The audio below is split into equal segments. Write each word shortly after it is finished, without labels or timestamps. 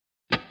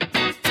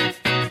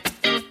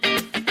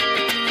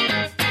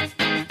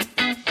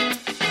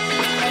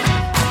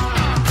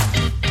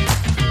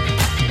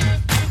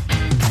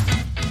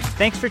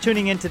Thanks for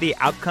tuning in to the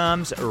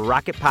Outcomes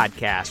Rocket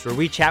Podcast, where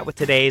we chat with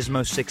today's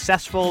most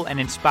successful and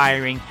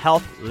inspiring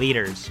health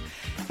leaders.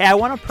 Hey, I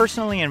want to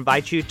personally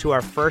invite you to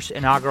our first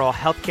inaugural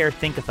Healthcare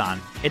Think-a-thon.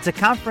 It's a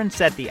conference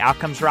that the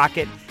Outcomes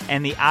Rocket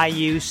and the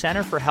IU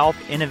Center for Health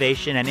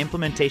Innovation and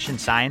Implementation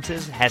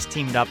Sciences has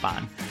teamed up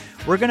on.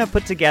 We're going to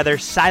put together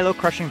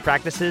silo-crushing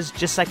practices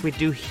just like we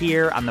do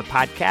here on the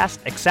podcast,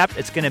 except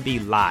it's going to be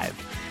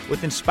live.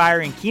 With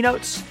inspiring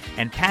keynotes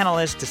and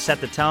panelists to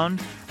set the tone,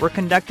 we're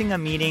conducting a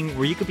meeting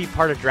where you could be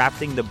part of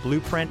drafting the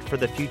blueprint for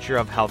the future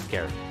of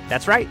healthcare.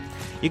 That's right.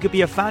 You could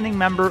be a founding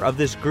member of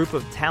this group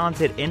of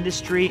talented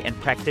industry and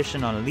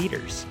practitioner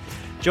leaders.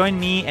 Join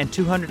me and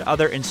 200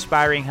 other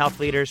inspiring health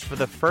leaders for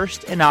the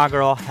first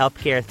inaugural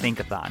Healthcare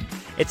Think-a-thon.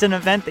 It's an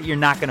event that you're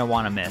not going to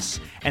want to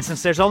miss. And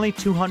since there's only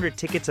 200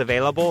 tickets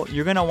available,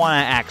 you're going to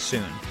want to act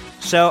soon.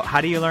 So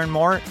how do you learn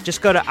more?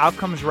 Just go to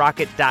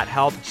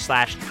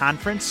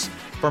outcomesrocket.health/conference.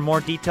 For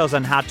more details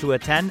on how to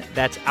attend,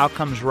 that's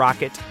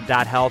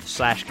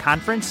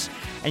outcomesrocket.health/conference.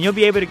 And you'll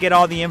be able to get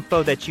all the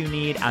info that you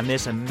need on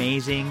this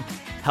amazing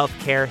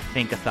Healthcare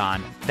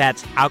Think-a-thon.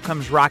 That's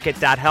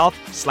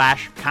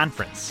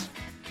outcomesrocket.health/conference.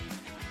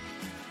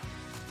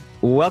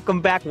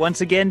 Welcome back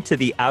once again to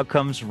the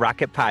Outcomes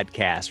Rocket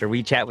Podcast, where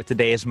we chat with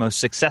today's most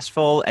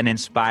successful and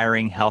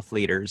inspiring health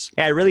leaders.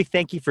 I really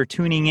thank you for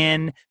tuning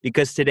in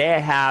because today I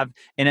have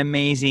an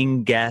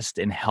amazing guest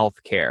in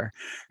healthcare.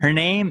 Her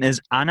name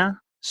is Anna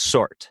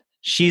Sort.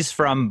 She's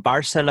from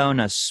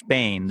Barcelona,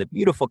 Spain, the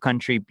beautiful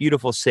country,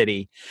 beautiful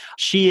city.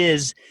 She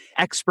is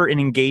expert in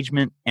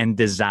engagement and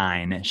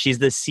design. She's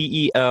the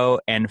CEO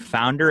and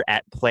founder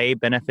at Play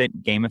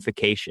Benefit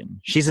Gamification.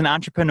 She's an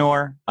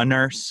entrepreneur, a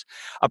nurse,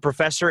 a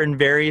professor in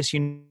various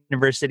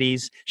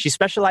universities. She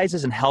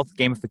specializes in health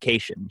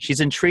gamification. She's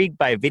intrigued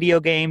by video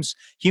games,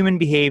 human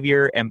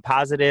behavior, and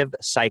positive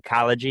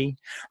psychology.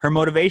 Her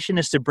motivation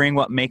is to bring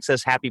what makes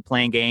us happy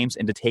playing games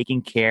into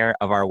taking care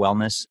of our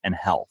wellness and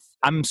health.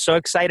 I'm so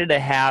excited to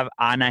have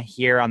Anna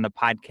here on the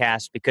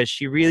podcast because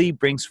she really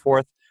brings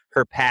forth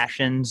her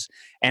passions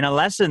and a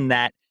lesson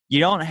that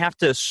you don't have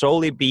to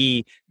solely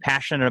be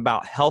passionate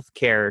about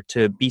healthcare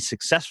to be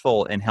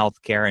successful in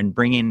healthcare and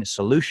bring in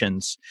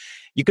solutions.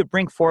 You could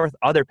bring forth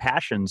other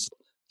passions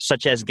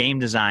such as game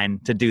design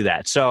to do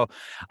that. So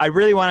I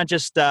really want to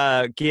just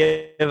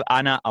give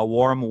Anna a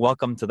warm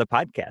welcome to the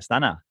podcast.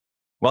 Anna,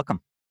 welcome.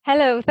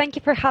 Hello. Thank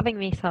you for having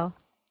me, Sal.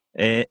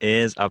 It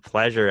is a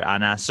pleasure,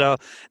 Anna. So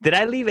did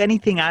I leave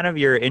anything out of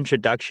your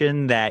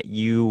introduction that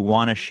you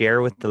want to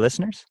share with the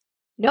listeners?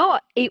 No,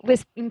 it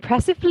was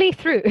impressively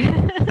through.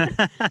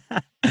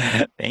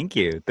 Thank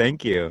you.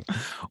 Thank you.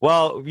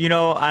 Well,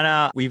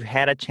 Anna, we've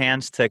had a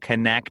chance to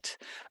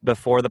connect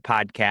before the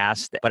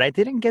podcast, but I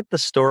didn't get the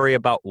story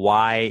about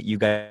why you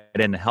got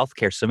into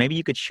healthcare. So maybe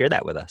you could share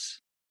that with us.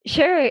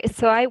 Sure.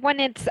 So I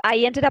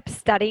ended up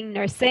studying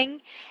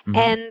nursing,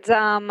 and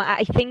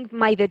I think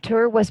my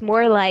detour was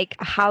more like,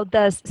 how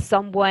does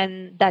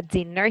someone that's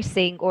in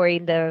nursing or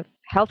in the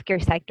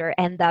healthcare sector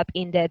end up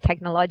in the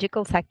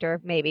technological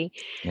sector, maybe?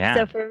 Yeah.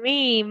 So for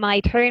me, my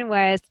turn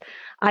was,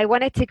 I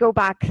wanted to go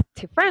back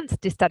to France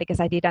to study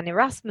because I did an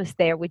Erasmus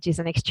there, which is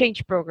an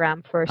exchange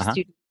program for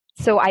students.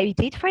 So I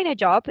did find a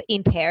job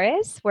in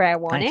Paris where I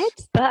wanted,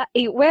 but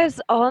it was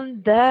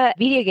on the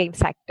video game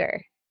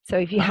sector. So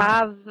if you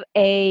have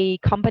a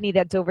company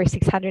that's over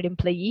 600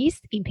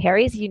 employees in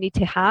Paris, you need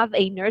to have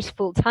a nurse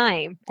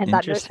full-time. And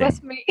that nurse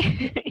was me.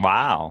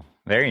 Wow.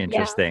 Very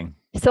interesting.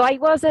 Yeah. So I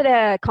was at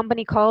a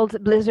company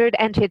called Blizzard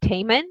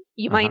Entertainment.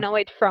 You might know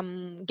it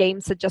from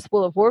games such as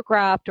World of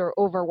Warcraft or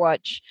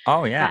Overwatch.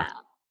 Oh, yeah.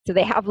 So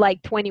they have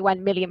like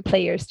 21 million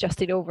players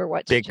just in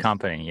Overwatch. Big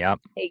company, yep.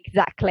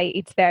 Exactly.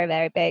 It's very,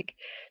 very big.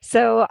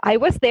 So I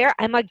was there.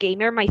 I'm a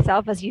gamer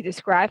myself, as you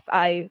described.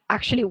 I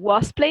actually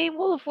was playing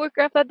World of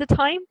Warcraft at the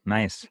time.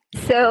 Nice.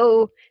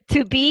 So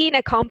to be in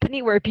a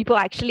company where people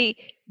actually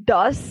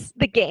does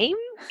the game,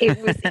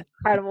 it was an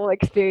incredible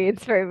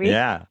experience for me.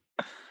 Yeah.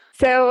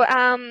 So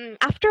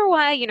after a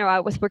while,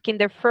 I was working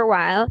there for a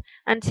while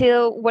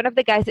until one of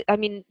the guys,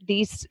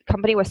 this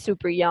company was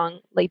super young.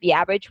 Like the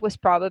average was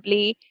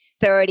probably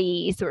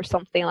 30s or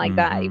something like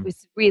that. It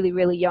was really,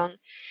 really young.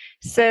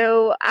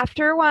 So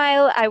after a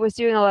while, I was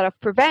doing a lot of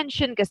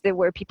prevention because there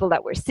were people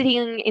that were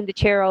sitting in the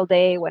chair all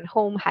day, went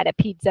home, had a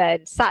pizza,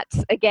 and sat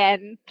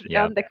again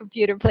on the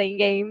computer playing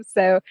games.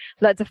 So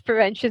lots of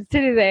prevention to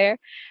do there.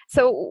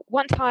 So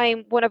one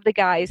time, one of the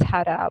guys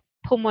had a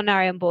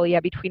pulmonary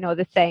embolia, between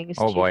other things.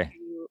 Oh, boy.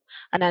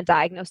 An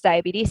undiagnosed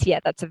diabetes.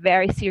 Yeah, that's a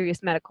very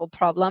serious medical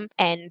problem.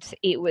 And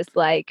it was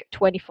like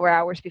 24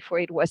 hours before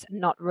it was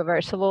not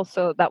reversible.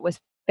 So that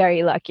was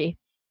very lucky.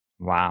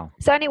 Wow.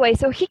 So anyway,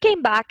 so he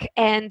came back,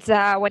 and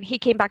when he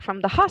came back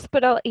from the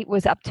hospital, it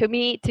was up to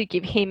me to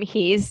give him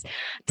his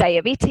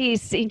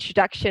diabetes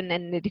introduction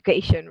and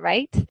education,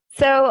 right?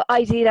 So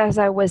I did as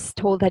I was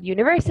told at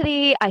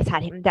university. I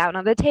sat him down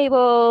on the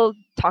table,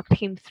 talked to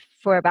him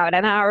for about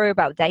an hour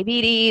about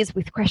diabetes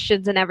with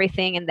questions and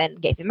everything, and then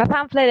gave him a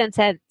pamphlet and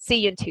said, see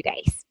you in 2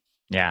 days.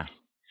 Yeah.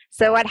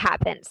 So what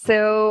happened?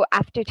 So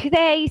after 2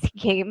 days, he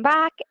came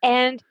back,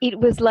 and it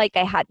was like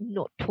I had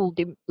not told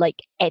him like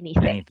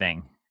anything.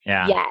 Anything.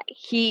 Yeah. Yeah,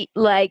 he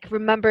like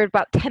remembered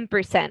about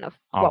 10% of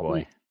Oh what boy.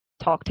 we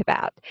talked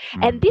about.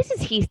 Mm. And this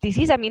is his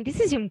disease. I mean, this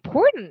is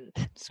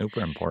important.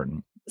 Super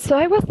important. So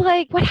I was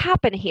like, what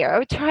happened here? I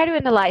would try to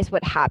analyze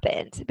what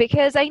happened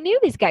because I knew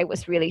this guy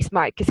was really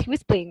smart because he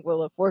was playing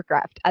World of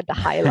Warcraft at the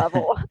high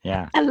level.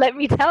 Yeah. And let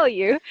me tell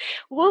you,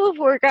 World of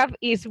Warcraft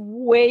is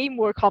way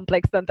more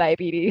complex than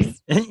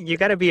diabetes. You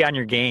got to be on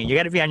your game. You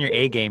got to be on your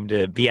A game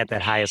to be at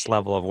that highest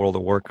level of World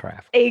of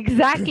Warcraft.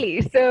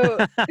 Exactly. So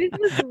this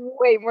was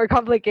way more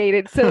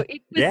complicated. So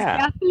it was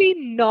definitely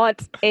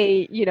not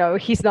a,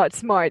 he's not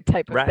smart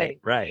type of thing.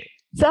 Right.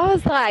 So I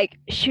was like,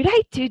 should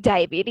I do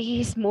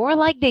diabetes more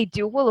like they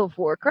do World of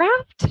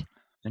Warcraft?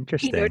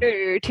 Interesting. In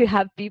order to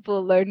have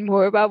people learn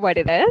more about what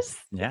it is?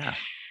 Yeah.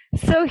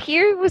 So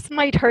here was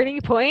my turning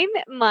point,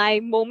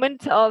 my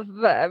moment of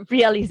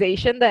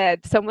realization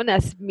that someone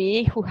as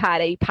me who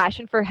had a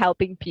passion for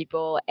helping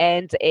people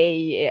and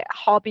a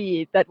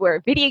hobby that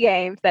were video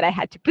games, that I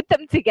had to put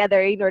them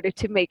together in order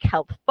to make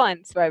health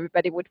fun so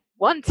everybody would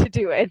want to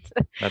do it.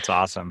 That's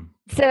awesome.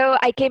 So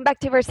I came back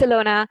to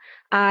Barcelona.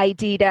 I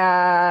did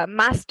a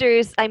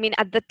master's. I mean,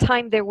 at the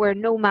time, there were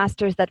no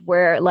masters that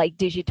were like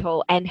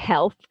digital and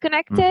health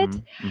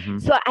connected.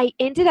 So I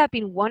ended up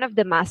in one of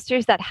the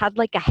masters that had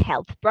like a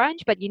health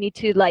branch, but you need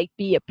to like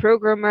be a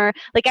programmer.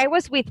 Like I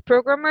was with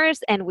programmers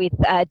and with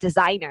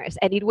designers,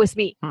 and it was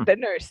me, the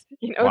nurse,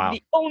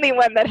 the only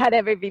one that had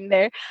ever been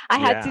there. I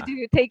had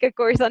to take a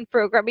course on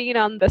programming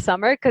on the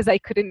summer because I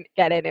couldn't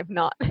get in if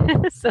not.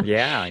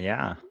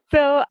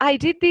 So I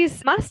did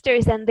these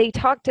masters, and they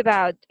talked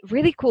about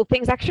really cool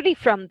things. Actually,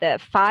 from the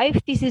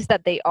 5 theses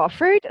that they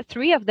offered,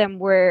 3 of them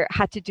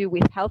had to do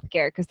with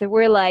healthcare because there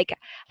were like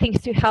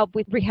things to help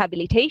with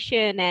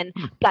rehabilitation and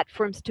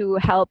platforms to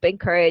help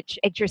encourage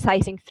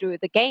exercising through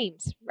the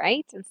games,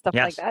 right? And stuff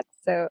like that.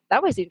 So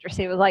that was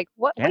interesting. It was like,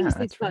 what is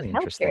this about really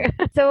healthcare?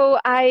 So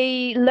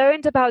I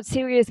learned about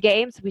serious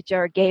games, which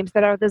are games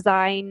that are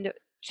designed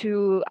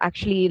to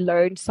actually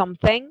learn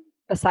something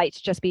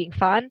besides just being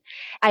fun.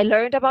 I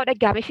learned about a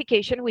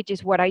gamification, which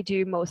is what I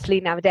do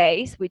mostly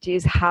nowadays, which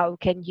is how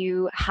can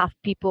you have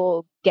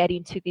people get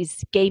into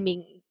this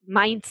gaming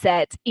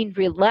mindset in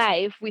real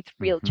life with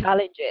real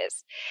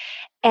challenges.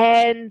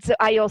 And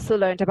I also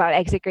learned about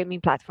exit gaming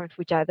platforms,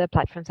 which are the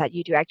platforms that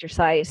you do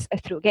exercise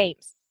through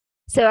games.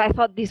 So I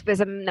thought this was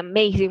an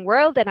amazing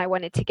world and I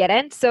wanted to get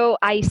in. So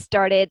I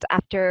started I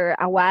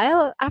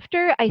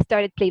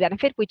started Play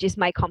Benefit, which is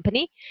my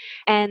company.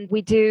 And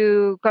we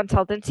do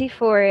consultancy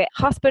for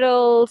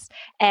hospitals,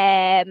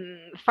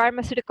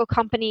 pharmaceutical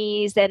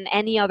companies, and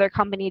any other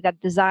company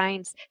that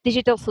designs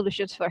digital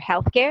solutions for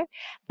healthcare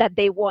that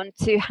they want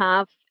to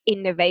have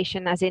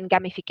innovation, as in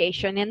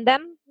gamification in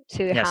them,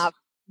 to have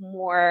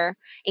more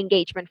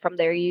engagement from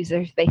their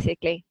users,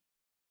 basically.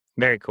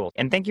 Very cool.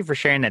 And thank you for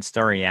sharing that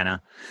story,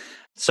 Anna.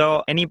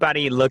 So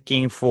anybody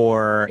looking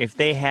for, if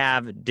they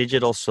have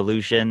digital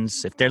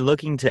solutions, if they're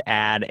looking to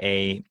add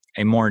a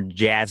more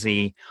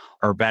jazzy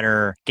or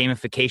better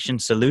gamification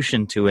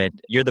solution to it,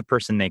 you're the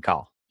person they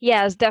call.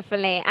 Yes,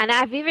 definitely. And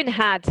I've even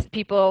had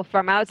people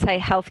from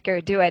outside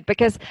healthcare do it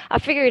because I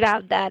figured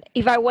out that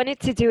if I wanted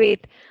to do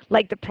it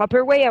like the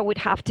proper way, I would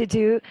have to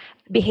do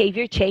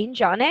behavior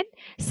change on it.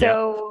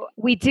 So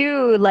we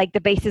do like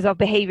the basis of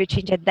behavior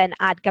change and then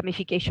add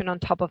gamification on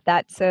top of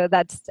that. So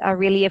that's a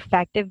really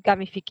effective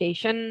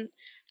gamification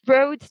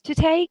road to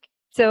take.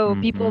 So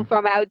people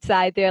from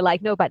outside, they're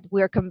like, no, but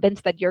we're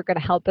convinced that you're going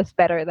to help us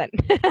better than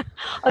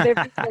other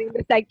people in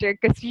the sector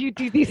because you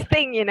do this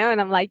thing, And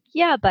I'm like,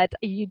 yeah, but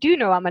you do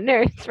know I'm a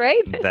nurse,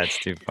 right? That's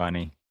too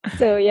funny.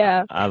 So,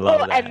 yeah. I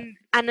love that.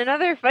 And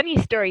another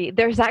funny story,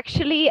 there's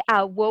actually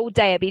a WoW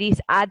Diabetes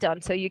add-on.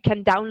 So you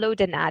can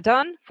download an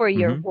add-on for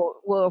your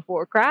World of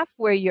Warcraft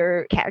where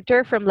your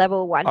character from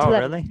level 1 to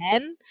level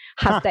 10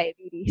 has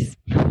diabetes.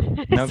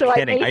 No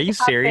kidding. Are you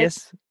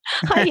serious?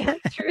 I am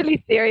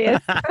truly serious.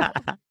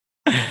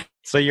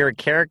 So your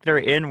character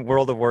in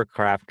World of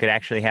Warcraft could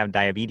actually have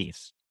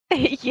diabetes.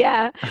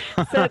 Yeah.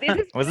 So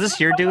was this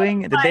your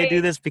doing? Did they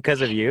do this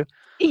because of you?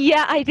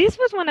 Yeah, this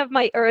was one of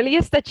my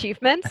earliest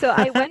achievements. So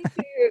I went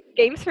to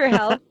Games for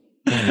Health,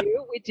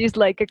 which is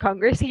like a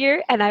congress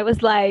here, and I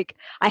was like,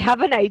 I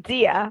have an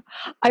idea.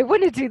 I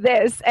want to do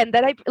this. And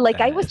then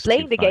I was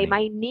playing the game.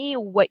 I knew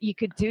what you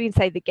could do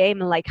inside the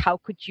game and like how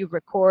could you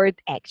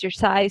record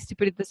exercise, to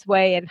put it this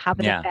way, and have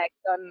an effect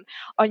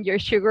on your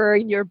sugar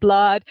in your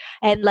blood.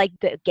 And like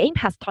the game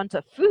has tons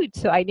of food,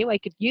 so I knew I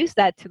could use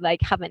that to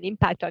like have an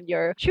impact on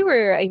your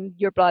sugar in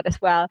your blood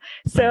as well.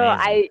 So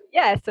I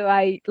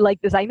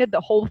like designed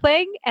the whole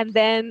thing. And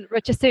then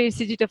Rochester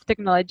Institute of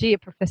Technology, a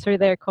professor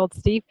there called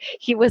Steve,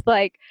 he was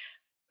like,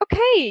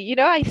 okay,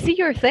 I see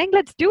your thing.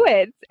 Let's do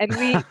it. And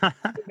we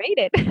made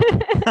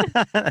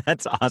it.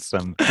 That's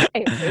awesome.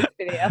 It was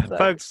pretty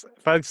awesome.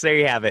 Folks, there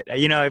you have it.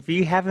 If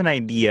you have an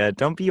idea,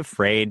 don't be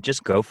afraid,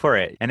 just go for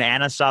it. And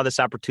Anna saw this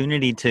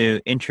opportunity to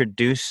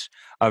introduce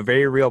a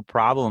very real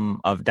problem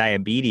of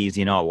diabetes,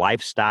 a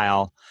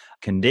lifestyle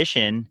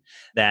condition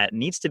that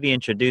needs to be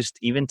introduced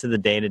even to the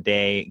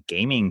day-to-day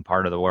gaming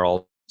part of the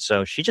world.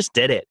 So she just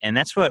did it. And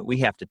that's what we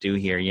have to do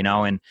here,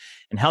 and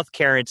in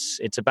healthcare,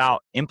 it's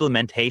about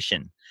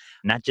implementation,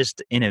 not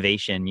just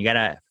innovation. You got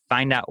to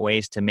find out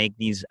ways to make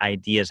these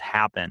ideas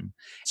happen.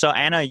 So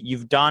Anna,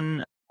 you've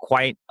done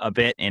quite a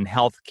bit in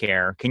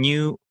healthcare. Can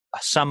you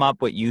sum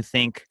up what you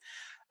think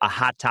a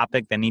hot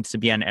topic that needs to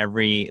be on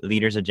every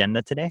leader's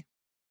agenda today?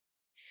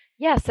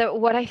 Yeah, so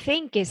what I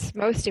think is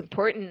most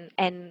important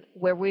and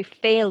where we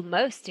fail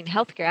most in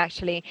healthcare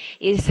actually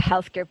is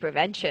healthcare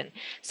prevention.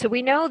 So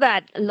we know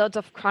that lots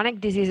of chronic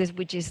diseases,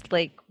 which is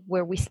like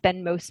where we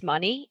spend most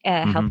money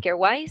healthcare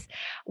wise,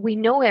 we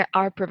know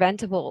are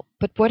preventable.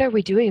 But what are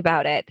we doing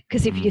about it?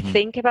 Because if you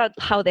think about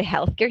how the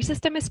healthcare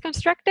system is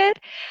constructed,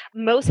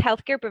 most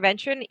healthcare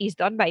prevention is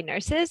done by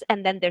nurses,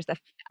 and then there's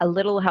a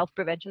little health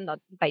prevention done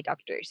by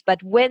doctors.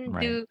 But when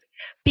do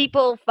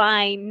people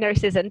find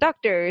nurses and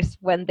doctors?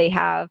 When they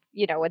have,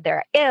 when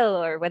they're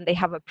ill or when they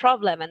have a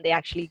problem and they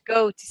actually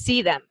go to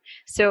see them.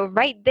 So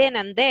right then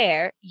and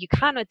there, you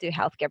cannot do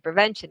healthcare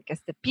prevention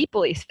because the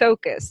people is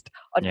focused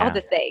on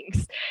other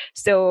things.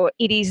 So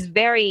it is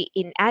very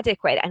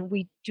inadequate, and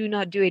we do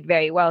not do it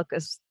very well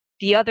because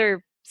the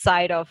other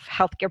side of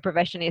healthcare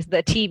prevention is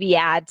the TV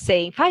ad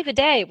saying 5 a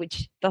day,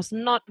 which does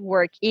not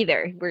work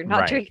either. We're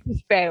not doing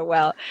this very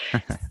well.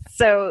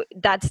 So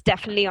that's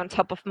definitely on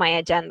top of my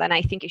agenda, and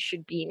I think it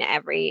should be in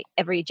every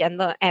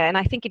agenda, and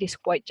I think it is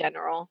quite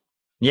general.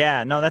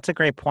 Yeah, no, that's a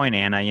great point,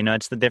 Anna.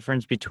 It's the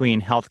difference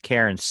between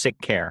healthcare and sick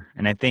care.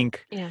 And I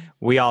think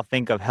we all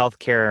think of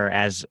healthcare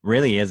as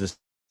really as a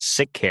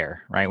sick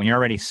care, right? When you're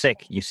already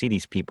sick, you see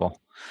these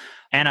people.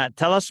 Anna,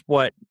 tell us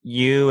what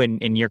you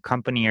and your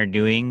company are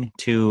doing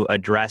to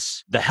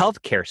address the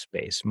healthcare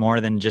space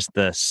more than just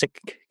the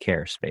sick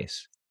care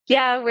space.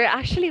 Yeah, we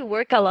actually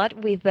work a lot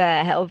with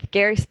the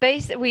healthcare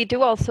space. We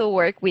do also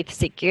work with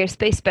sick care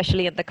space,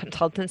 especially in the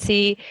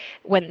consultancy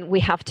when we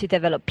have to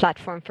develop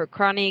platform for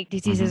chronic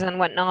diseases and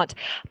whatnot.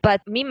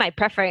 But my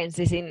preference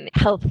is in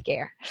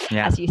healthcare,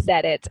 as you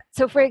said it.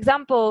 So for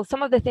example,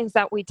 some of the things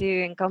that we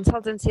do in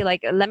consultancy,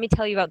 like let me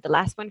tell you about the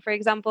last one, for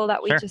example,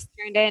 that we just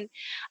turned in.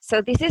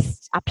 So this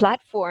is a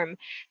platform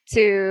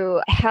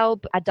to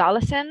help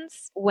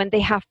adolescents when they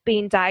have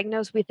been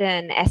diagnosed with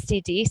an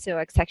STD, so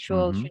a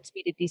sexual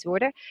transmitted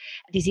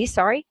disease,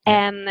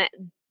 and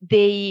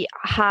they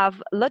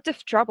have a lot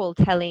of trouble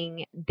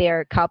telling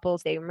their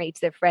couples, their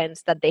mates, their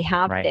friends that they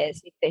have this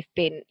if they've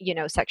been,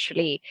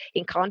 sexually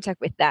in contact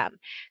with them.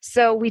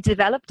 So we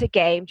developed a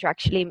game to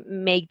actually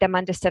make them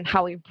understand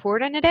how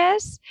important it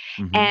is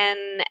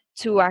and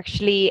to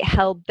actually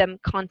help them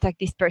contact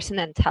this person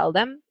and tell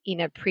them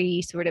in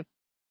a sort of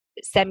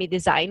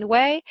semi-designed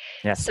way.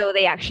 So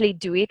they actually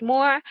do it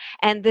more.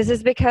 And this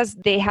is because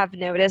they have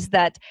noticed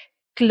that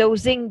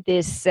closing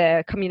this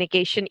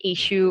communication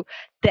issue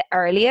the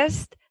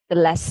earliest, the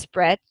less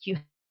spread you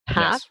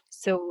have.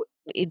 So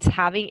it's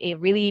having a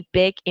really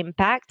big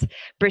impact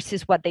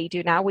versus what they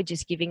do now, which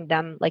is giving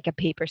them like a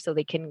paper so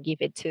they can give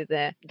it to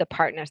the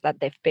partners that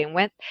they've been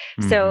with.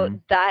 So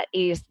that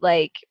is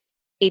like,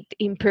 it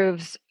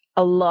improves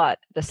a lot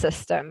the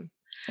system.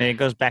 And it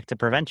goes back to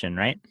prevention,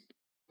 right?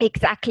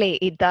 Exactly,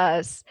 it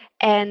does.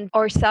 And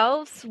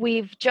ourselves,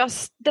 we've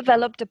just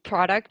developed a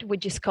product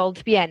which is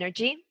called Be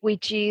Energy,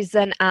 which is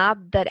an app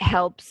that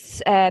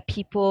helps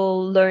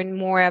people learn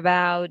more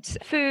about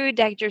food,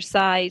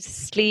 exercise,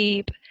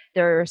 sleep,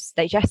 their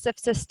digestive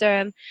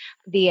system,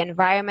 the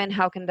environment,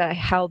 how can that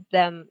help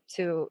them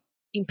to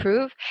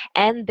improve,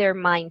 and their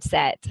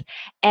mindset.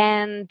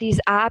 And this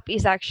app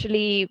is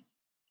actually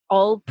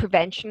all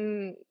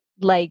prevention.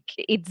 Like,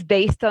 it's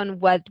based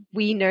on what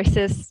we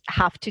nurses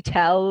have to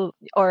tell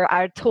or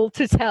are told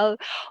to tell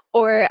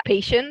our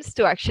patients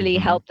to actually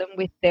help them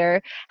with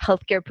their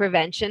healthcare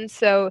prevention.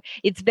 So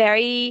it's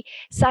very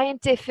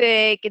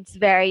scientific, it's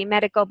very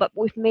medical, but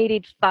we've made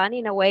it fun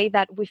in a way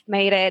that we've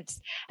made it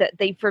that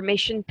the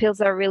information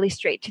pills are really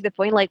straight to the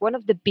point. Like, one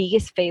of the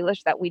biggest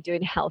failures that we do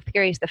in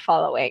healthcare is the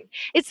following.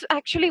 It's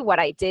actually what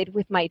I did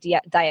with my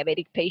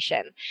diabetic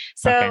patient.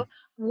 So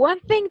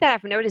one thing that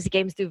I've noticed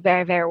games do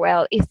very, very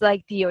well is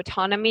like the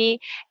autonomy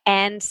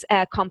and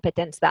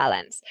competence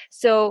balance.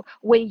 So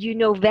when you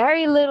know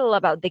very little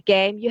about the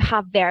game, you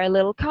have very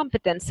little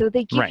competence. So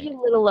they give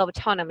you little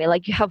autonomy,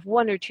 like you have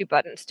 1 or 2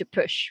 buttons to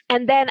push.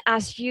 And then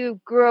as you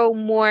grow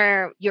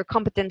more, your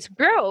competence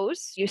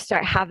grows, you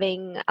start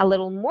having a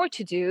little more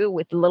to do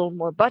with a little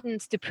more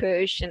buttons to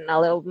push, and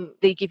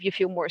they give you a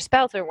few more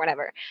spells or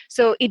whatever.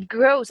 So it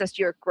grows as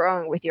you're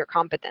growing with your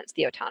competence,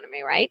 the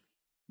autonomy, right?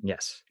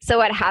 Yes. So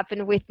what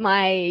happened with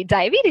my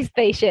diabetes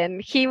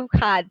patient? He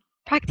had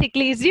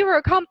practically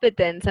zero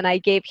competence, and I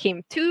gave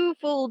him 2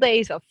 full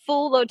days of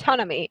full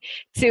autonomy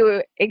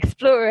to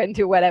explore and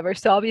do whatever.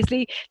 So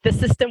obviously the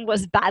system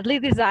was badly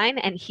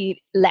designed and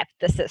he left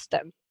the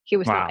system. He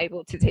was not Wow.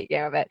 able to take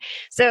care of it.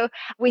 So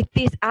with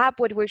this app,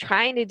 what we're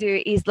trying to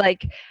do is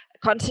like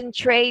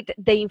concentrate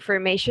the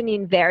information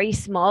in very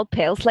small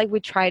pills. Like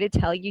we try to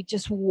tell you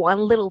just one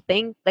little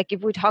thing. Like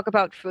if we talk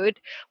about food,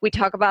 we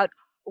talk about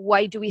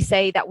why do we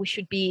say that we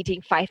should be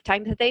eating 5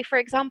 times a day, for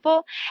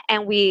example,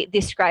 and we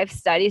describe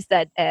studies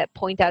that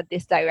point out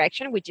this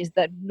direction, which is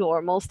the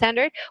normal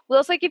standard. We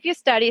also give you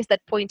studies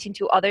that point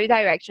into other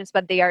directions,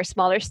 but they are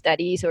smaller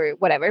studies or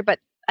whatever, but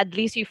at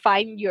least you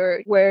find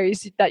your where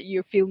is it that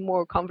you feel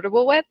more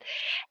comfortable with.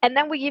 And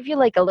then we give you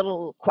like a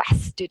little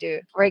quest to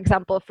do, for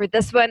example, for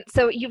this one.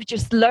 So you've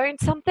just learned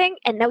something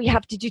and now you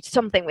have to do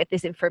something with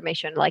this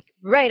information like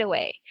right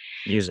away.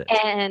 Use it.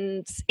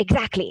 And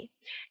exactly,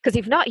 because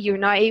if not, you're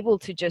not able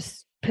to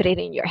just put it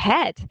in your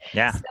head.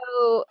 Yeah.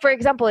 So, for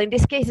example, in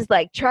this case, it's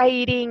like try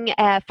eating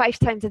 5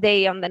 times a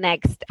day on the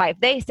next 5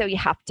 days. So you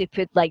have to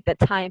put like the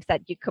times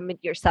that you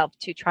commit yourself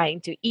to trying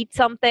to eat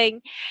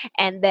something,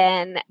 and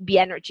then Be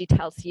Energy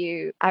tells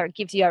you or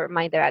gives you a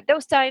reminder at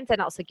those times, and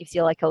also gives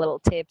you like a little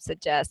tip,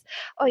 such as,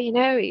 oh,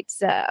 it's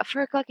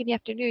 4 o'clock in the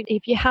afternoon.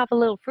 If you have a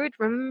little fruit,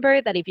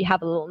 remember that if you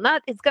have a little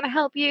nut, it's gonna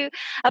help you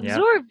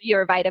absorb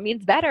your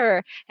vitamins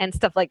better and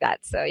stuff like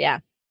that. So yeah.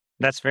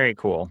 That's very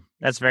cool.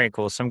 That's very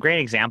cool. Some great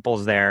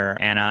examples there,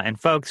 Anna. And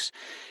folks,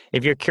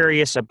 if you're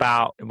curious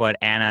about what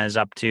Anna is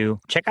up to,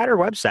 check out her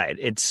website.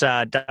 It's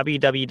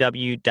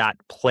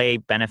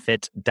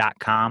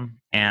www.playbenefit.com.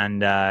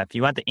 And if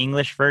you want the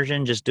English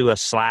version, just do a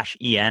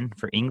 /en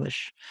for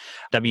English.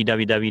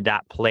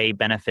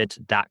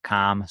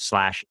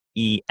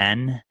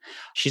 www.playbenefit.com/en.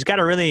 She's got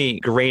a really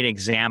great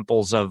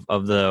examples of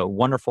the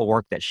wonderful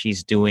work that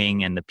she's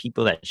doing and the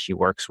people that she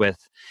works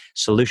with,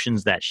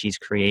 solutions that she's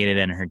created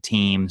in her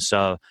team.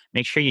 So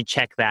make sure you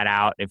check that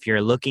out if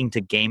you're looking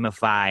to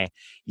gamify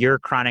your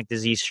chronic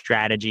disease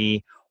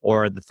strategy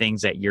or the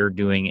things that you're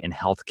doing in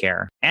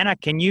healthcare. Anna,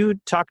 can you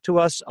talk to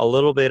us a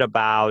little bit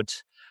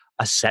about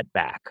a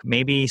setback,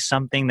 maybe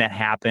something that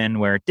happened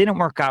where it didn't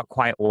work out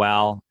quite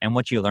well and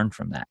what you learned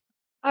from that?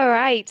 All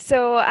right.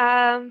 So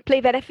Play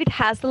Benefit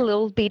has a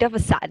little bit of a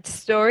sad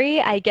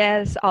story. I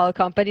guess all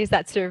companies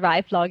that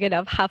survive long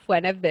enough have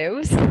one of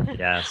those.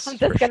 Yes. I'm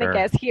just going to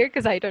guess here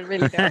because I don't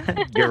really know.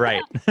 You're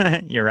right.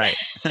 You're right.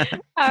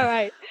 All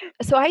right.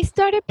 So I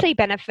started Play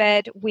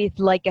Benefit with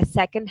like a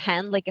second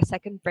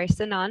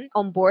person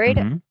on board.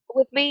 Mm-hmm.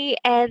 With me,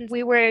 and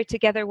we were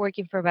together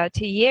working for about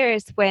 2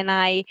 years when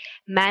I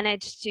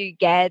managed to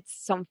get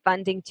some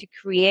funding to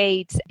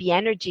create Be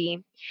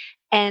Energy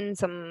and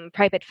some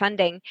private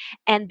funding.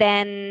 And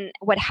then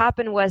what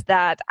happened was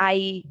that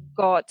I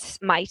got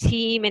my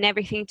team and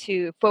everything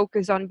to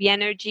focus on Be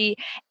Energy,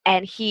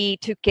 and he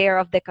took care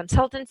of the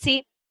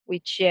consultancy,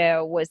 which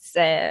was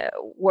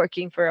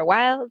working for a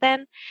while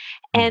then.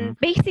 And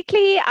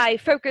basically, I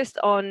focused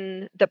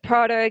on the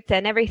product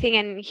and everything,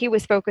 and he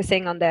was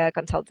focusing on the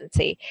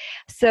consultancy.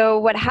 So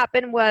what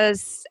happened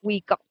was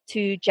we got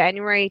to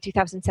January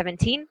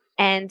 2017,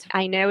 and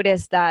I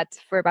noticed that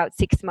for about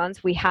 6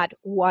 months, we had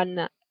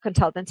one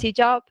consultancy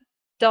job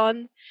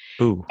done.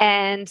 Ooh.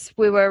 And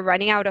we were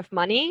running out of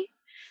money.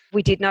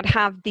 We did not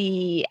have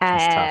the...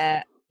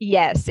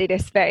 Yes, it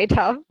is very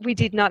tough. We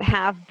did not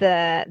have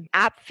the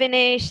app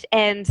finished,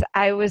 and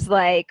I was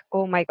like,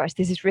 oh my gosh,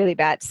 this is really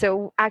bad.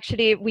 So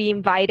actually, we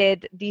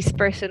invited this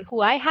person who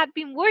I had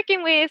been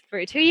working with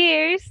for 2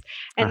 years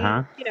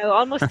and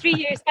almost 3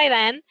 years by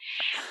then.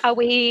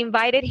 We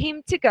invited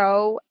him to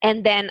go,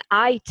 and then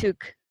I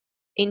took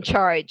in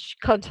charge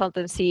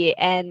consultancy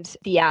and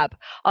the app.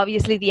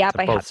 Obviously, the app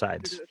so I both had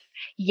sides.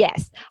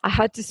 Yes, I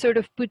had to sort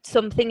of put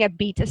something a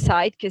bit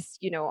aside because,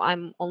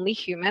 I'm only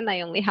human.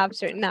 I only have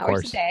certain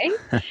hours a day.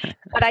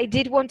 But I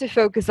did want to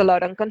focus a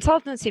lot on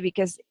consultancy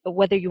because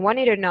whether you want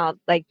it or not,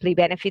 like Play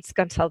Benefits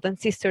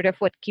consultancy is sort of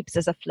what keeps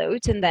us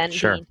afloat. And then the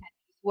intent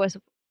was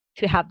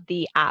to have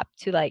the app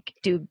to like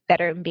do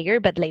better and bigger,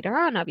 but later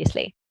on,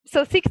 obviously.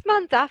 So 6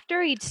 months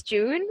after, it's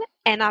June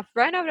and I've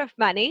run out of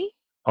money.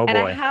 Oh, and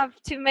boy. I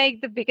have to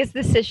make the biggest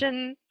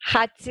decision,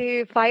 had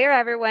to fire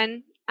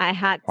everyone. I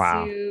had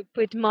to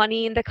put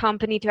money in the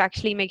company to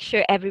actually make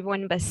sure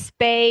everyone was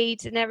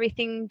paid and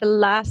everything the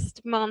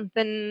last month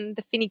and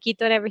the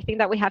finiquito and everything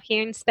that we have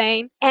here in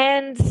Spain.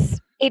 And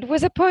it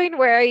was a point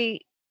where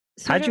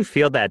How'd you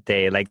feel that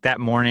day? Like that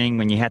morning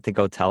when you had to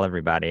go tell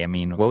everybody? I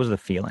mean, what was the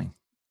feeling?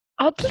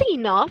 Oddly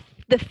enough,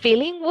 the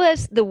feeling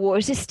was the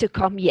worst is to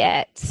come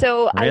yet.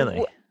 So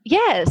really?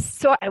 Yes.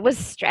 So I was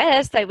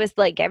stressed. I was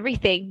like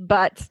everything,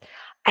 but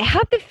I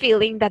had the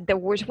feeling that the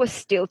worst was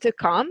still to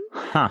come.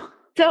 Huh.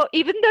 So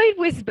even though it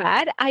was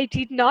bad, I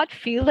did not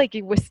feel like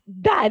it was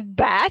that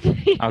bad.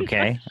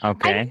 Okay. I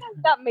don't know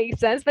if that makes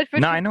sense, but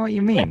no, I know what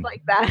you mean.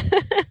 Like that.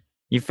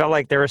 You felt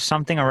like there was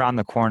something around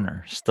the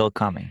corner still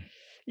coming.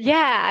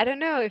 Yeah, I don't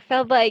know. It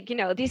felt like,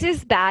 this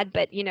is bad,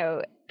 but,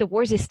 the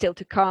worst is still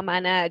to come,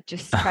 and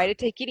just try to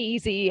take it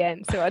easy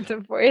and so on and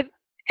so forth.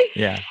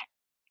 Yeah.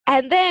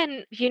 And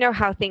then you know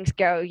how things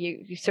go.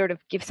 You sort of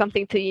give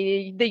something to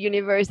the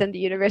universe and the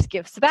universe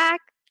gives back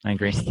I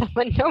for agree. some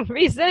unknown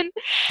reason.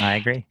 I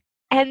agree.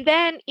 And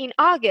then in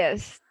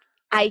August,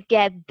 I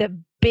get the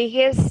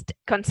biggest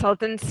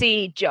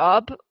consultancy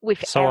job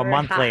we've So a ever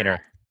month had.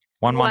 later,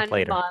 1 month 1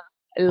 later. month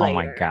Oh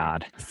my later.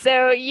 God.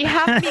 So you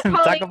have me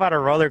calling Talk about a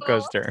roller people.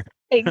 coaster.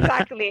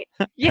 Exactly.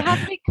 You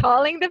have me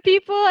calling the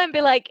people and be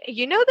like,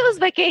 you know those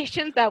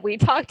vacations that we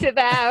talked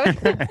about?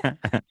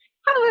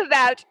 How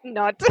about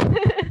not?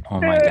 Oh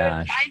So my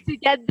gosh. trying to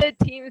get the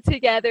team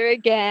together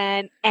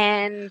again,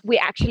 and we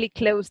actually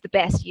closed the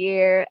best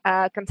year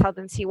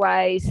consultancy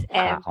wise,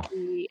 and Wow.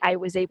 I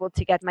was able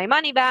to get my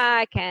money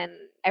back, and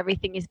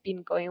everything has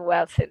been going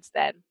well since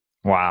then.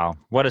 Wow.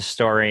 What a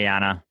story,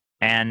 Anna.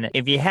 And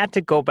if you had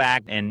to go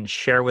back and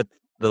share with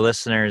the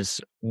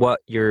listeners what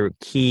your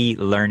key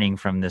learning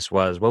from this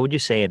was, what would you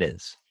say it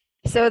is?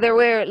 So there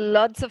were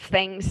lots of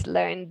things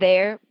learned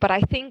there, but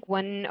I think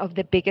one of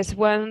the biggest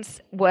ones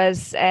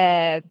was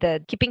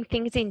the keeping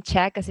things in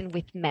check, as in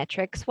with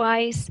metrics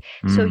wise.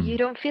 So Mm, you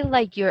don't feel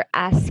like you're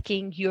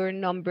asking your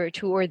number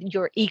two or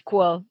your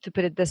equal, to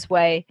put it this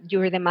way.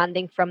 You're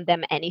demanding from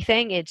them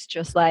anything. It's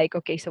just like,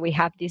 okay, so we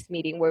have this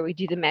meeting where we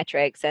do the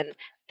metrics, and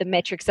the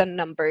metrics are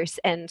numbers,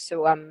 and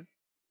so I'm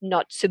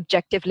not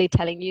subjectively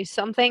telling you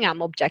something.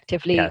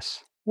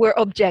 yes. We're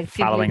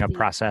objectively Following a seeing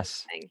process.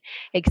 something.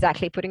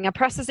 Exactly. Putting a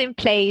process in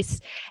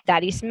place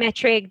that is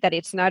metric, that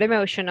it's not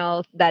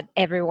emotional, that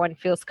everyone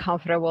feels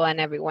comfortable and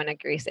everyone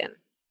agrees in.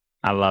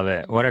 I love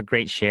it. What a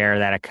great share,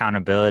 that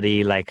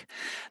accountability. Like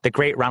the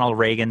great Ronald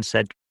Reagan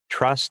said,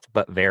 trust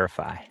but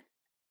verify.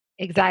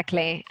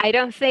 Exactly. I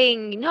don't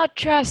think not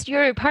trust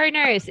your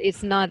partners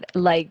is not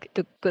like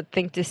the good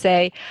thing to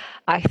say.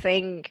 I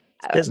think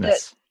It's that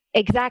business.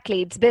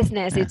 exactly, it's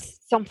business, Yeah. it's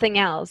something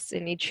else,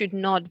 and it should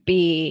not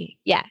be,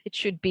 yeah, it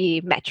should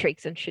be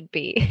metrics and should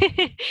be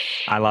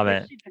I love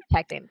it it. should be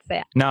check-ins.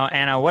 Yeah. No,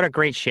 Anna, what a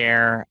great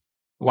share.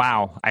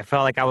 Wow. I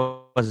felt like I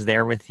was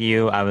there with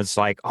you. I was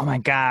like, oh my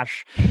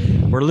gosh,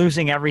 we're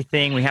losing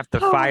everything. We have to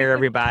Oh my fire God,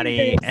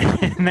 everybody.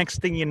 Jesus. And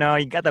next thing you know,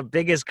 you got the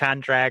biggest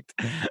contract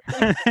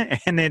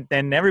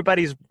and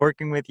everybody's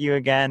working with you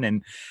again.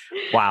 And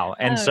wow.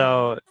 And Oh,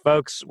 so,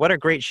 folks, what a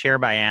great share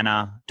by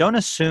Anna. Don't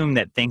assume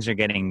that things are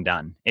getting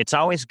done. It's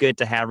always good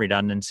to have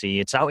redundancy.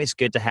 It's always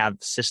good to have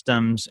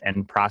systems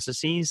and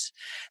processes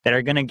that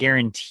are going to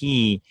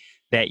guarantee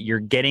that you're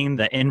getting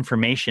the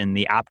information,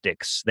 the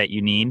optics that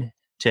you need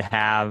to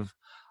have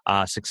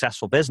a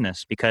successful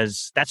business,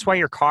 because that's why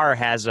your car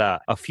has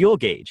a fuel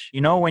gauge. You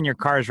know, when your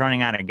car is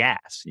running out of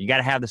gas, you got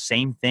to have the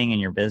same thing in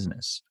your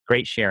business.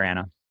 Great share,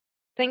 Anna.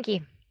 thank you.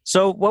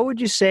 So, what would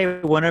you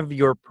say one of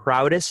your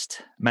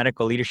proudest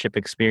medical leadership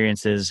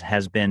experiences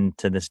has been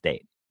to this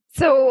date?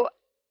 So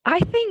I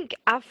think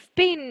I've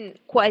been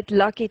quite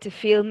lucky to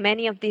feel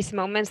many of these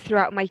moments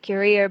throughout my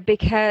career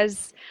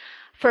because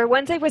for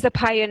once I was a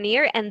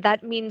pioneer, and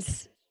that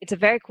means it's a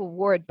very cool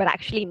word, but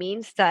actually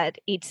means that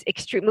it's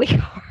extremely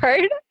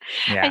hard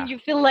Yeah. and you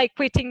feel like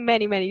quitting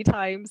many, many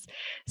times.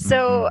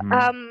 So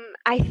Mm-hmm.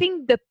 I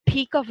think the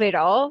peak of it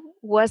all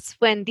was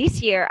when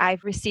this year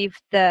I've received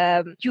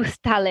the Youth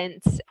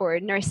Talents for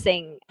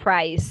Nursing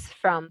prize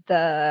from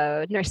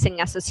the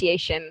Nursing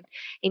Association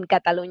in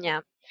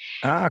Catalonia.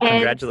 Ah, And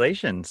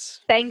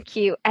congratulations. thank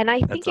you. And I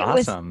That's think it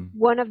was awesome.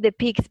 one of the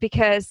peaks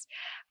because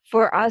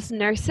for us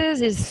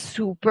nurses is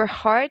super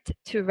hard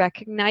to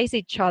recognize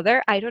each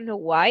other. I don't know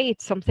why.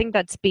 It's something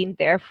that's been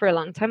there for a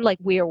long time. Like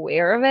we're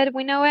aware of it,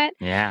 we know it.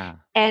 Yeah.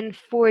 And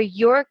for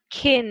your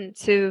kin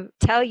to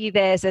tell you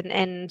this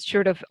and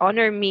sort of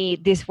honor me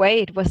this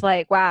way, it was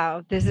like,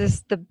 wow, this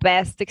is the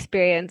best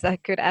experience I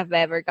could have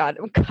ever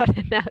gotten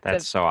out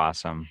That's of. so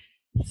awesome.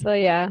 So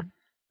yeah.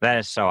 That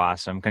is so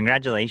awesome.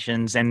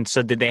 Congratulations. And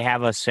so did they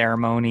have a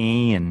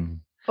ceremony and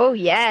Oh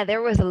yeah,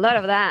 there was a lot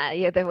of that.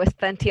 Yeah, there was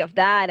plenty of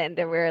that, and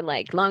there were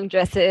like long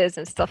dresses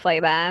and stuff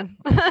like that.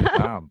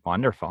 oh,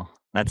 wonderful.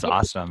 That's Yeah,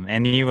 awesome.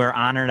 And you were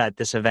honored at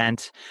this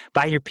event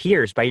by your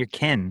peers, by your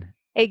kin.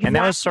 And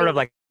that was sort of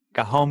exactly.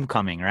 like a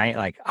homecoming, right?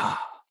 Like, oh,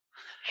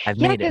 I've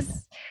Yeah, made it.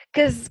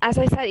 because as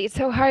I said, it's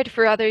so hard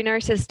for other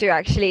nurses to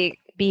actually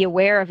be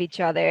aware of each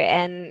other.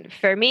 And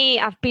for me,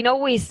 I've been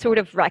always sort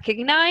of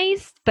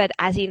recognized, but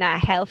as in a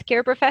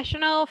healthcare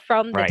professional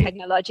from the Right.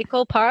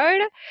 technological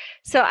part.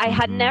 So I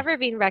had Mhm. never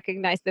been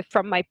recognized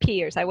from my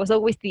peers. I was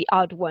always the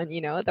odd one,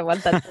 the one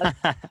that's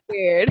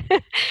weird.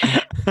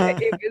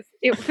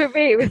 For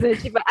me, it was an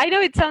achievement. I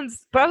know it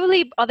sounds,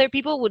 probably other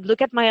people would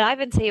look at my life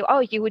and say, oh,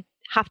 you would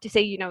have to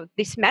say,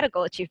 this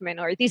medical achievement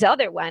or this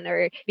other one,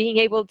 or being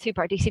able to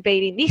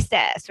participate in this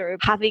test, or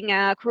having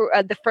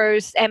the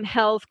first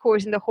health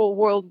course in the whole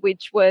world,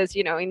 which was,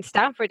 in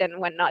Stanford and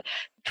whatnot.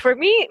 For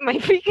me, my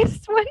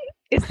biggest one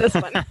is this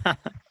one.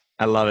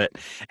 I love it.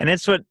 And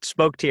it's what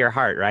spoke to your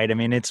heart, right? I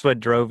mean, it's what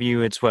drove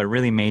you. It's what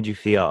really made you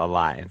feel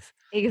alive.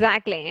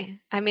 Exactly.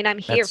 I mean, I'm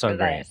here That's so for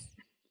great. this.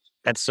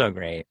 That's so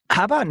great.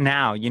 How about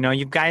now?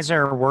 You guys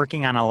are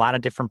working on a lot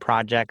of different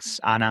projects,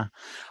 Anna.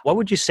 What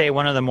would you say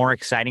one of the more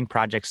exciting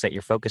projects that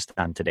you're focused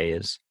on today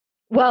is?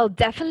 Well,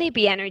 definitely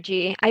be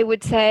energy. I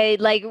would say,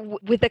 like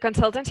with the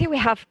consultancy, we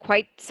have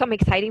quite some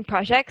exciting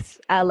projects.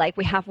 Like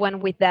we have one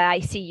with the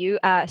ICU.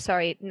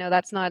 Sorry, no,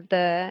 that's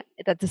the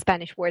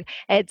Spanish word.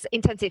 It's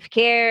intensive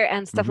care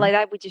and stuff Hmm. like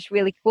that, which is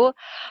really cool.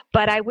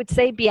 But I would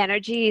say be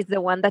energy is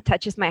the one that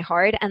touches my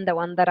heart, and the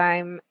one that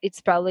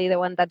it's probably the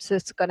one that's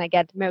just gonna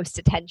get most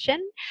attention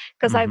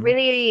because I Hmm.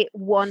 really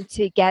want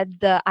to get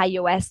the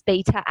iOS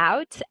beta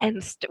out,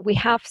 and we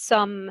have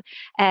some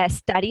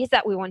studies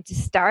that we want to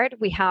start.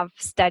 We have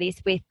studies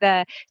with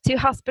two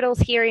hospitals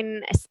here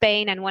in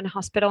Spain and one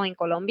hospital in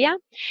Colombia.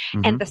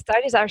 And Hmm. the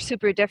studies are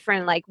super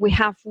different. Like we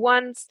have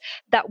ones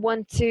that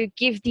want to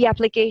give the app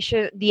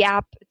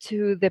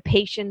to the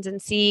patients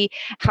and see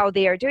how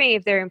they are doing,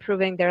 if they're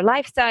improving their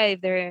lifestyle, if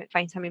they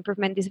find some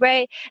improvement this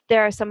way.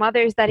 There are some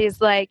others that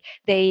is like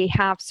they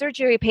have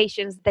surgery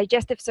patients,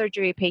 digestive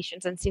surgery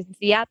patients, and since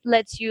the app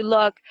lets you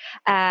look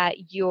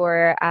at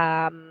your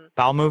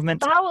Bowel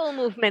movement. bowel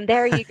movement.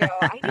 There you go.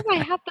 I knew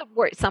I had the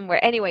word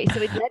somewhere. Anyway, so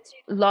it lets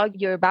you log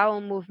your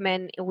bowel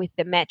movement with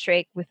the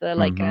metric, with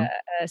Hmm.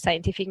 a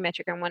scientific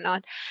metric and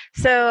whatnot.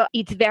 So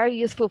it's very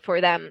useful for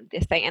them,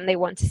 this thing, and they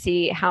want to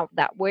see how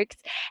that works.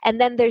 And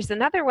then there's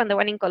another one, the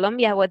one in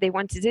Colombia, what they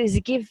want to do is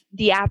give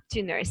the app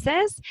to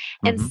nurses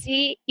and Hmm.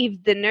 see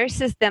if the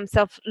nurses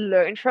themselves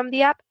learn from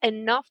the app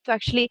enough to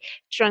actually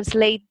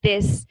translate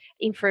this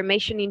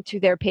information into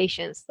their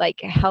patients, like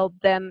help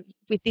them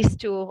with this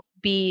tool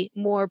be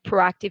more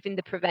proactive in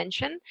the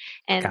prevention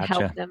and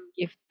help Gotcha. them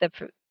give the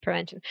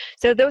prevention.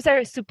 So those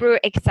are super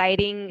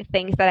exciting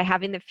things that I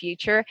have in the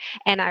future,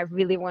 and I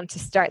really want to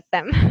start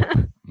them.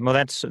 Well,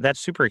 that's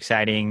super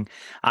exciting,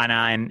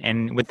 Anna,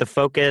 and with the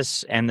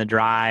focus and the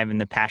drive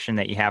and the passion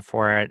that you have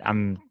for it,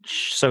 I'm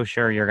so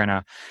sure you're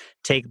gonna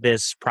take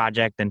this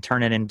project and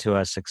turn it into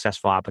a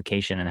successful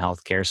application in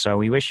healthcare. So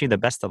we wish you the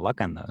best of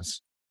luck on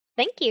those.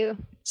 Thank you.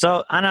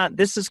 So, Anna,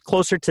 this is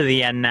closer to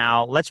the end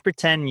now. Let's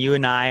pretend you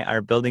and I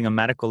are building a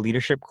medical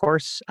leadership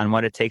course on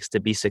what it takes to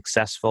be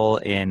successful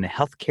in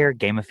healthcare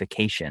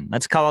gamification.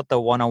 Let's call it the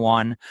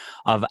 101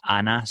 of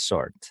Anna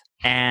Sort.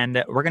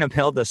 And we're going to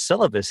build a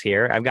syllabus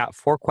here. I've got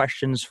 4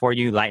 questions for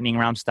you, lightning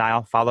round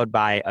style, followed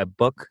by a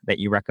book that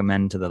you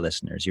recommend to the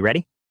listeners. You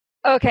ready?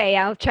 Okay,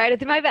 I'll try to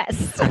do my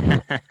best.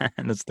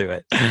 Let's do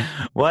it.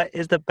 What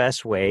is the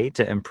best way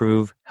to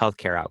improve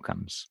healthcare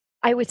outcomes?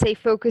 I would say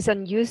focus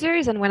on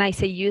users. And when I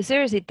say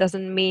users, it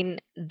doesn't mean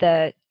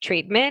the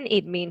treatment,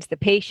 it means the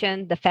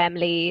patient, the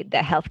family, the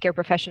healthcare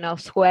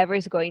professionals, whoever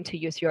is going to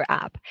use your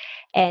app.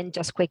 And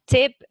just quick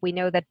tip, we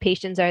know that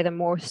patients are the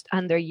most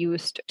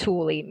underused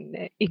tool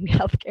in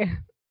healthcare.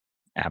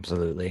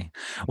 Absolutely.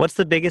 What's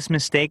the biggest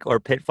mistake or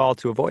pitfall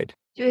to avoid?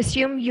 To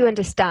assume you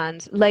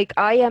understand, like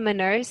I am a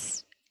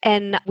nurse,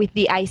 and with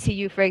the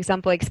ICU, for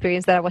example,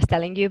 experience that I was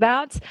telling you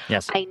about,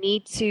 Yes. I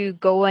need to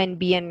go and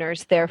be a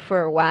nurse there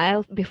for a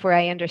while before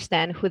I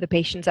understand who the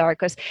patients are,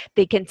 because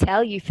they can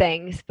tell you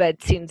things,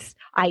 but since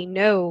I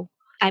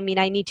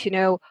need to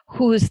know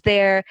who's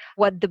there,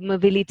 what the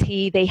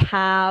mobility they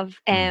have,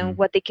 and Hmm.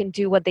 what they can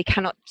do, what they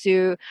cannot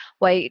do,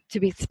 what to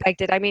be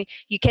expected. I mean,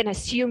 you can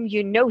assume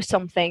you know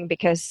something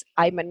because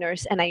I'm a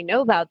nurse and I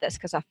know about this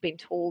because I've been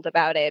told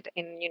about it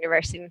in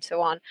university and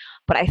so on.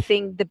 But I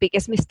think the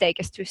biggest mistake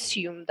is to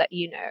assume that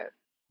you know.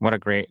 What a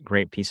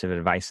great piece of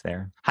advice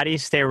there. How do you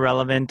stay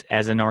relevant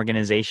as an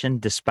organization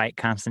despite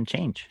constant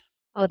change?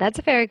 Oh, that's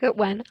a very good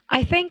one.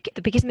 I think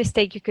the biggest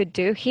mistake you could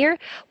do here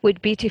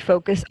would be to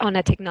focus on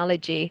a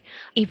technology.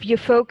 If you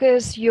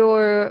focus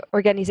your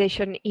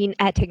organization in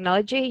a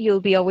technology,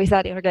 you'll be always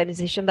that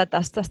organization that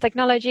does this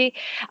technology.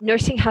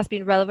 Nursing has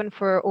been relevant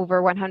for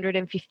over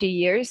 150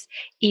 years.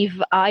 If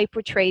I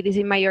portray this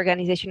in my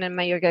organization and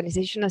my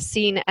organization is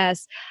seen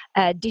as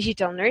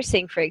digital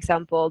nursing, for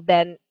example,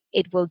 then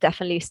it will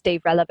definitely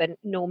stay relevant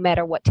no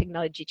matter what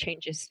technology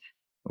changes.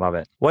 Love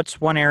it.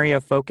 What's one area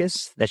of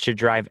focus that should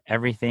drive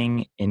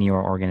everything in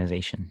your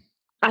organization?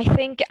 I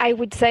think I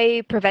would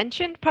say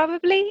prevention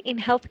probably in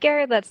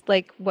healthcare. That's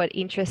like what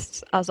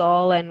interests us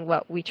all and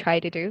what we try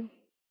to do.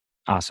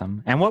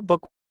 Awesome. And what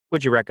book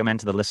would you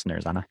recommend to the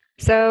listeners, Anna?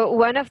 So,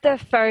 one of the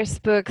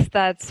first books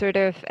that sort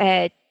of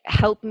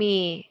helped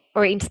me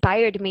or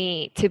inspired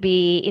me to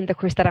be in the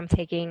course that I'm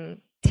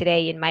taking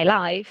today in my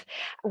life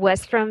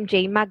was from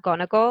Jane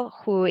McGonigal,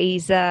 who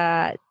is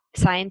a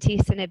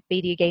scientist and a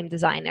video game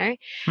designer,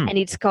 Hmm. and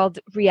it's called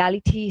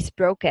Reality is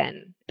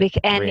Broken.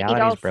 And it Reality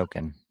is also,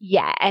 broken.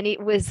 yeah, and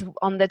it was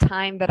on the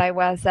time that I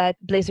was at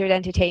Blizzard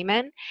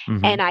Entertainment,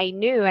 Hmm. and I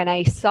knew and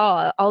I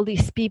saw all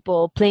these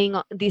people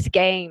playing these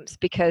games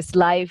because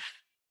life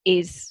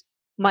is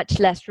much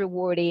less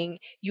rewarding.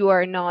 You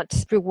are not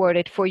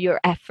rewarded for your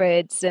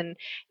efforts, and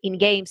in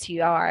games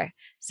you are.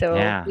 So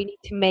Yeah, we need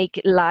to make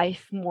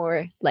life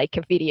more like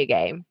a video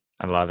game.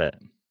 I love it.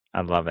 I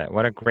love it.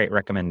 What a great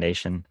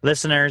recommendation.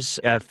 Listeners,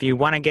 if you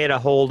want to get a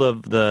hold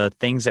of the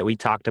things that we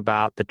talked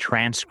about, the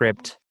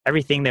transcript,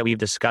 everything that we've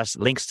discussed,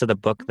 links to the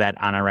book that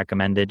Anna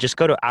recommended, just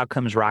go to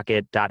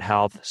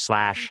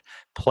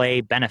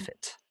outcomesrocket.health/play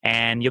benefit.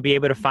 And you'll be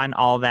able to find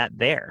all that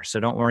there. So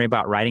don't worry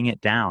about writing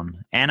it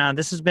down. Anna,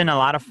 this has been a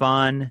lot of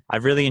fun.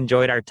 I've really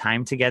enjoyed our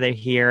time together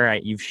here.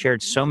 You've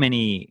shared so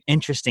many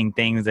interesting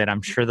things that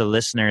I'm sure the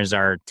listeners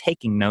are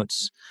taking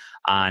notes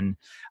on.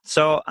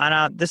 So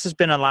Anna, this has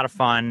been a lot of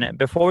fun.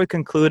 Before we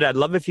conclude, I'd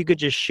love if you could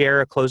just share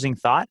a closing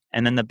thought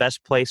and then the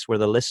best place where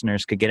the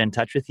listeners could get in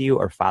touch with you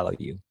or follow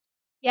you.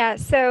 Yeah,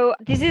 so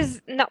this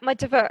is not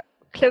much of a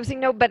closing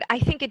note, but I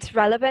think it's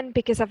relevant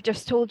because I've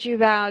just told you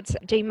about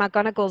Jane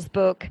McGonigal's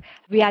book,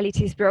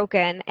 Reality is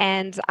Broken.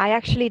 And I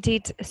actually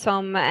did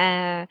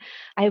I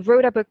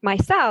wrote a book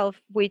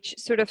myself, which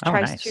sort of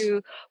tries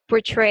to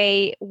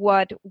portray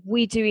what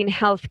we do in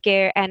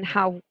healthcare and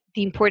how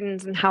the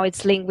importance and how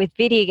it's linked with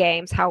video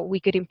games, how we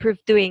could improve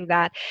doing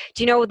that.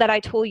 Do you know that I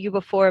told you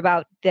before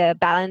about the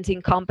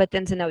balancing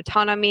competence and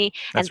autonomy?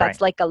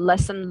 That's like a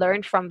lesson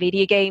learned from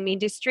video game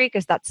industry,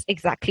 because that's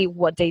exactly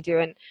what they do.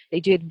 And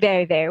they do it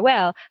very, very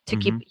well to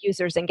keep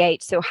users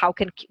engaged. So how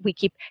can we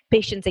keep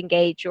patients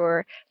engaged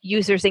or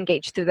users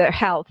engaged to their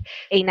health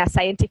in a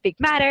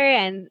scientific manner?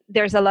 And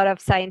there's a lot of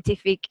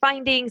scientific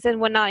findings and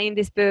whatnot in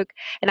this book.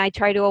 And I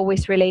try to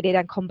always relate it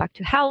and come back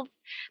to health,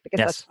 because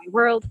that's my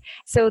world.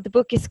 So the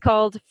book is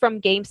called From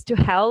Games to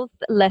Health,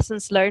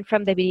 Lessons Learned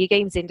from the Video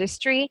Games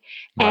Industry.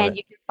 And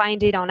you can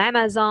find it on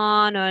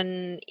Amazon,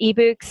 on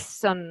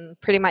ebooks, on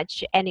pretty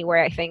much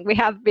anywhere, I think. We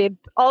have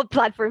all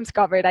platforms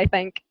covered, I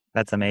think.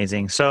 That's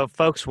amazing. So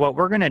folks, what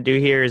we're going to do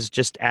here is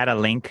just add a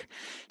link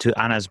to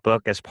Anna's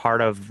book as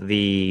part of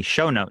the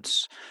show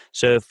notes.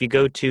 So if you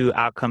go to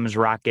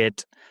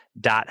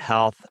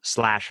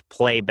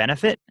outcomesrocket.health/play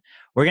benefit,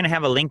 we're going to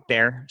have a link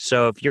there.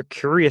 So if you're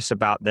curious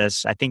about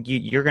this, I think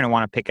you're going to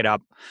want to pick it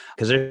up,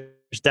 because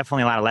there's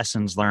definitely a lot of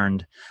lessons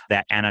learned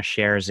that Anna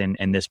shares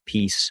in this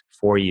piece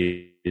for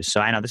you.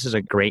 So I know this is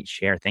a great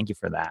share. Thank you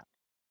for that.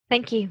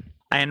 Thank you.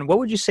 And what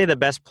would you say the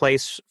best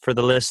place for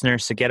the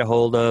listeners to get a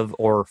hold of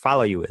or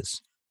follow you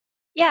is?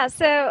 Yeah,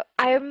 so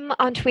I'm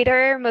on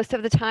Twitter most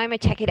of the time. I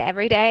check it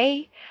every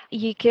day.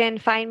 You can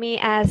find me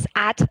as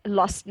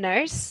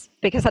 @LostNurse,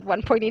 because at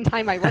one point in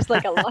time I was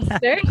like a lost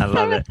nurse. I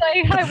love it.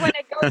 I want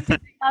to go into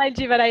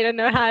technology, but I don't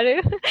know how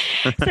to.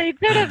 So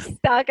it's sort of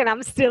stuck, and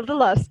I'm still the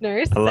lost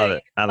nurse. I love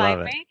it. I love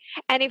it.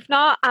 And if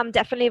not, I'm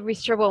definitely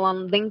reachable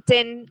on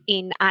LinkedIn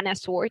in Anna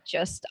Swart,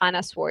 just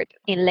Anna Swart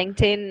in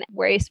LinkedIn,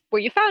 where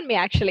you found me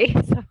actually.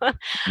 So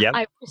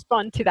I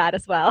respond to that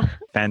as well.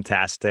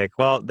 Fantastic.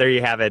 Well, there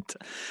you have it,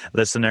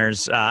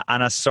 listeners.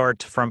 Anna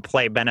Swart from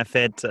Play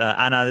Benefit.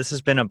 Anna, this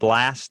has been a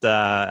blast,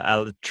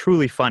 a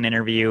truly fun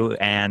interview,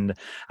 and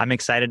I'm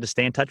excited to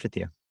stay in touch with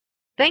you.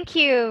 Thank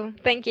you.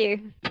 Thank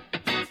you.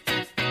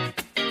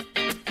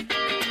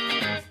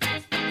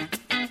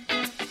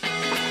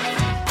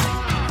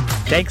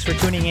 Thanks for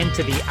tuning in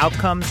to the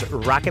Outcomes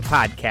Rocket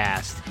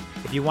podcast.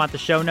 If you want the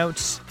show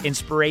notes,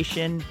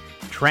 inspiration,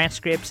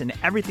 transcripts, and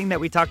everything that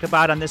we talked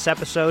about on this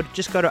episode,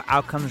 just go to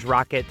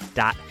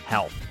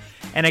outcomesrocket.health.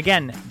 And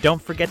again,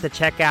 don't forget to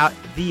check out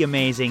the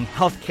amazing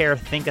Healthcare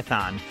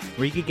Think-a-thon,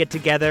 where you can get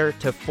together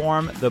to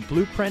form the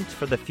blueprint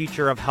for the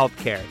future of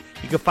healthcare.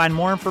 You can find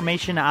more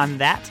information on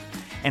that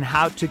and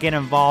how to get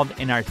involved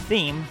in our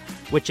theme,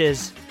 which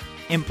is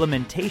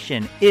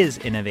Implementation is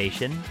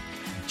Innovation.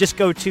 Just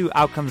go to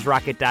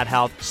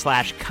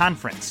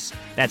outcomesrocket.health/conference.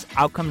 That's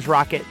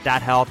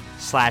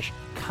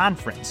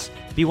outcomesrocket.health/conference.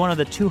 Be one of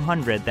the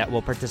 200 that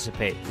will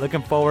participate.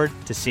 Looking forward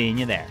to seeing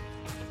you there.